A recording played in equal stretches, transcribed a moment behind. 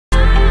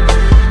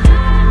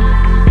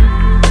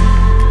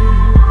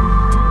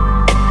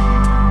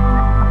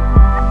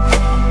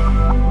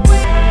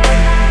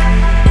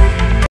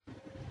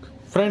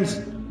Friends,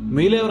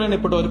 మీలో ఎవరైనా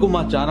ఇప్పటివరకు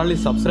మా ఛానల్ని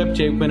సబ్స్క్రైబ్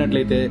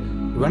చేయకపోయినట్లయితే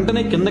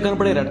వెంటనే కింద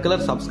కనపడే రెడ్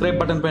కలర్ సబ్స్క్రైబ్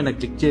బటన్ పైన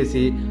క్లిక్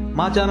చేసి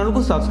మా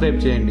ఛానల్కు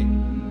సబ్స్క్రైబ్ చేయండి.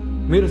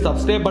 మీరు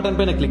సబ్స్క్రైబ్ బటన్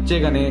పైన క్లిక్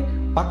చేయగానే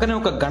పక్కనే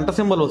ఒక గంట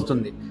సింబల్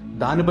వస్తుంది,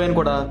 దానిపైన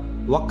కూడా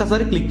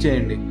ఒక్కసారి క్లిక్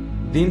చేయండి.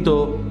 దీంతో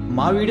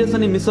మా వీడియోస్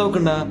అన్ని మిస్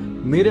అవ్వకుండా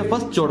మీరే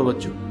ఫస్ట్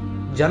చూడవచ్చు.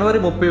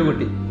 జనవరి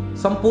 31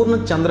 సంపూర్ణ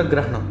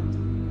చంద్రగ్రహణం.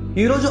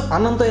 ఈరోజు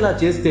అన్నంతో ఇలా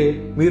చేస్తే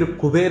మీరు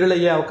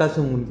కుబేరులయ్యే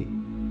అవకాశం ఉంది.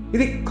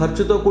 ఇది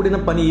ఖర్చుతో కూడిన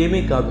పని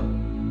ఏమీ కాదు,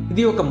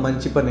 ఇది ఒక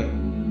మంచి పనే.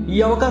 ఈ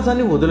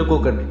అవకాశాన్ని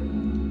వదులుకోకండి.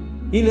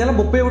 ఈ నెల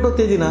 31వ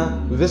తేదీన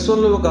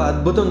విశ్వంలో ఒక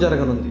అద్భుతం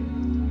జరగనుంది.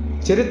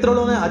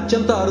 చరిత్రలోనే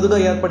అత్యంత అరుదుగా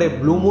ఏర్పడే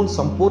బ్లూ మూన్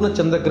సంపూర్ణ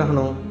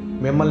చంద్రగ్రహణం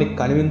మిమ్మల్ని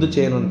కనువిందు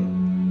చేయనుంది.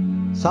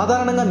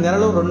 సాధారణంగా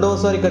నెలలో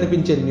రెండవసారి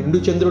కనిపించే నిండు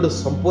చంద్రుడు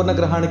సంపూర్ణ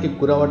గ్రహానికి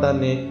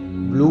గురవటాన్ని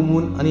బ్లూ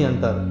మూన్ అని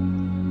అంటారు.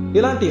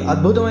 ఇలాంటి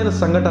అద్భుతమైన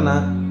సంఘటన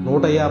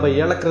 150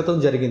 ఏళ్ల క్రితం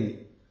జరిగింది.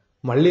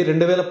 మళ్ళీ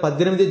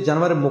 2018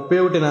 జనవరి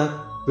 31న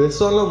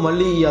విశ్వంలో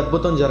మళ్ళీ ఈ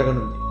అద్భుతం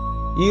జరగనుంది.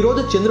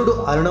 ఈరోజు చంద్రుడు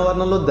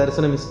అరుణవర్ణంలో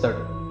దర్శనమిస్తాడు,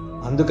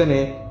 అందుకనే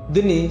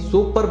దీన్ని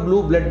సూపర్ బ్లూ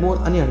బ్లడ్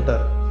మూన్ అని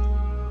అంటారు.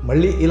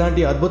 మళ్ళీ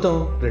ఇలాంటి అద్భుతం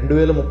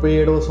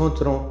 2037వ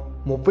సంవత్సరం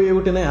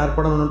 31న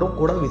ఏర్పడనుండటం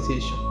కూడా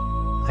విశేషం.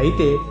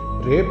 అయితే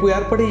రేపు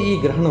ఏర్పడే ఈ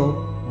గ్రహణం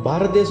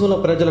భారతదేశంలో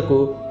ప్రజలకు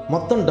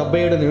మొత్తం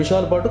 77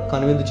 నిమిషాల పాటు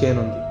కనువిందు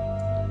చేయనుంది.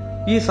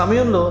 ఈ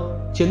సమయంలో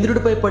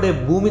చంద్రుడిపై పడే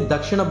భూమి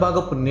దక్షిణ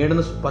భాగపు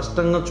నీడను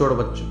స్పష్టంగా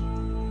చూడవచ్చు.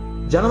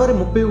 జనవరి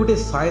 31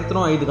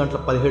 సాయంత్రం 5 గంటల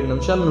 17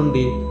 నిమిషాల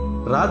నుండి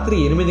రాత్రి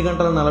 8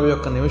 గంటల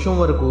 41 నిమిషం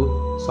వరకు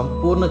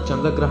సంపూర్ణ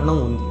చంద్రగ్రహణం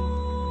ఉంది.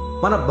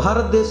 మన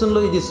భారతదేశంలో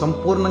ఇది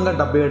సంపూర్ణంగా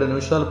 77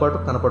 నిమిషాల పాటు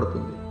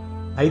కనపడుతుంది.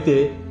 అయితే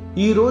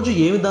ఈ రోజు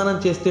ఏమి దానం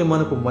చేస్తే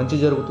మనకు మంచి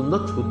జరుగుతుందో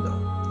చూద్దాం.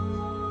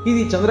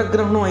 ఇది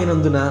చంద్రగ్రహణం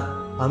అయినందున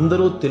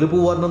అందరూ తెలుపు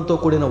వర్ణంతో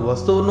కూడిన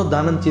వస్తువులను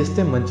దానం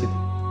చేస్తే మంచిది.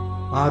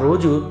 ఆ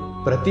రోజు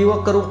ప్రతి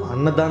ఒక్కరూ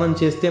అన్నదానం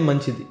చేస్తే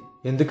మంచిది.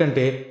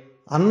 ఎందుకంటే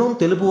అన్నం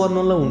తెలుపు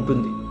వర్ణంలో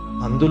ఉంటుంది.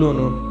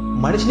 అందులోనూ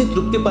మనిషిని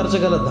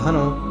తృప్తిపరచగల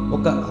దానం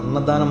ఒక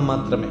అన్నదానం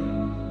మాత్రమే.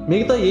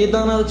 మిగతా ఏ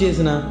దానాలు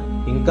చేసినా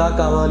ఇంకా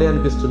కావాలి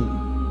అనిపిస్తుంది.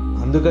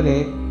 అందుకనే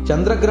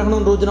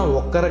చంద్రగ్రహణం రోజున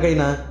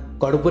ఒక్కరికైనా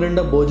కడుపు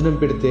నిండా భోజనం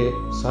పెడితే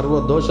సర్వ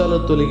దోషాలు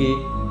తొలగి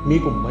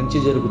మీకు మంచి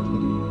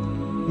జరుగుతుంది.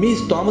 మీ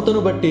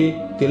స్తోమతను బట్టి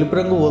తెలుపు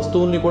రంగు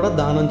వస్తువుల్ని కూడా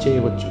దానం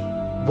చేయవచ్చు.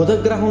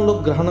 బుధగ్రహంలో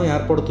గ్రహణం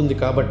ఏర్పడుతుంది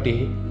కాబట్టి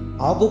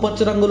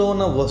ఆకుపచ్చ రంగులో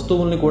ఉన్న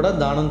వస్తువుల్ని కూడా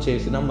దానం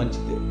చేసినా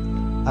మంచిదే.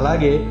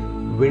 అలాగే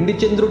వెండి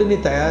చంద్రుడిని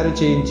తయారు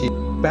చేయించి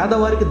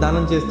పేదవారికి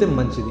దానం చేస్తే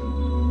మంచిది.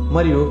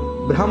 మరియు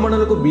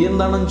బ్రాహ్మణులకు బియ్యం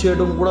దానం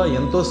చేయడం కూడా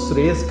ఎంతో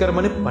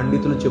శ్రేయస్కరమని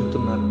పండితులు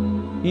చెబుతున్నారు.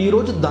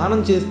 ఈరోజు దానం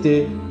చేస్తే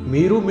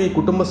మీరు మీ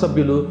కుటుంబ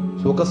సభ్యులు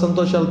సుఖ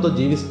సంతోషాలతో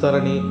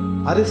జీవిస్తారని,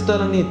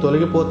 అరిష్టాలన్నీ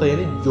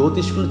తొలగిపోతాయని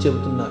జ్యోతిష్కులు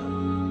చెబుతున్నారు.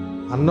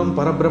 అన్నం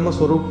పరబ్రహ్మ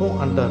స్వరూపం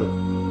అంటారు.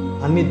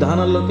 అన్ని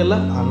దానాల్లోకెల్లా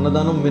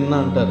అన్నదానం విన్న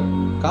అంటారు.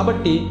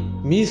 కాబట్టి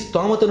మీ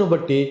స్తోమతను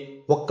బట్టి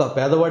ఒక్క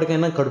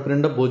పేదవాడికైనా కడుపు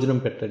నిండా భోజనం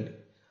పెట్టండి.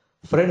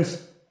 ఫ్రెండ్స్,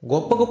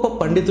 గొప్ప గొప్ప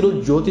పండితులు,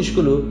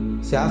 జ్యోతిష్కులు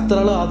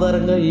శాస్త్రాల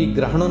ఆధారంగా ఈ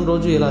గ్రహణం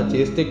రోజు ఇలా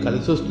చేస్తే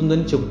కలిసి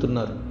వస్తుందని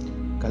చెబుతున్నారు.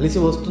 కలిసి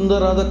వస్తుందో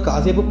రాదో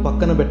కాసేపు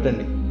పక్కన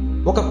పెట్టండి.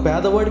 ఒక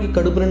పేదవాడికి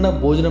కడుపు నిండా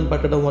భోజనం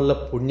పెట్టడం వల్ల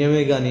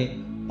పుణ్యమే గాని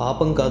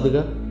పాపం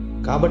కాదుగా.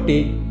 కాబట్టి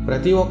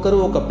ప్రతి ఒక్కరూ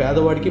ఒక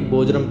పేదవాడికి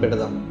భోజనం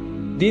పెడదాం.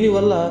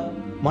 దీనివల్ల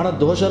మన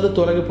దోషాలు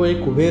తొలగిపోయి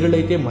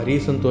కుబేరులైతే మరీ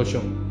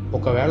సంతోషం.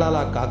 ఒకవేళ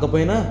అలా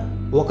కాకపోయినా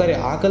ఒకరి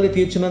ఆకలి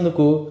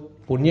తీర్చినందుకు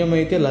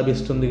పుణ్యమైతే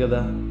లభిస్తుంది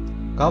కదా.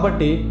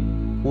 కాబట్టి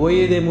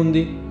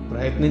పోయేదేముంది,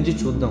 ప్రయత్నించి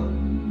చూద్దాం.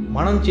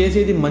 మనం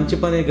చేసేది మంచి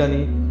పనే కానీ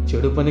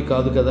చెడు పని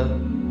కాదు కదా.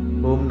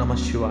 ఓం నమః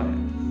శివాయ.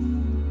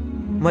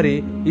 మరి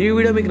ఈ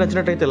వీడియో మీకు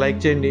నచ్చినట్టయితే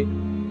లైక్ చేయండి.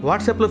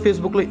 వాట్సాప్లో,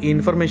 ఫేస్బుక్లో ఈ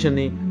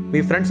ఇన్ఫర్మేషన్ని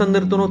మీ ఫ్రెండ్స్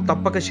అందరితోనూ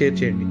తప్పక షేర్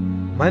చేయండి.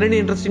 మరిన్ని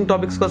ఇంట్రెస్టింగ్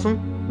టాపిక్స్ కోసం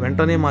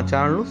వెంటనే మా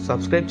ఛానల్ను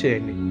సబ్స్క్రైబ్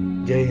చేయండి.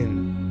 జై హింద్.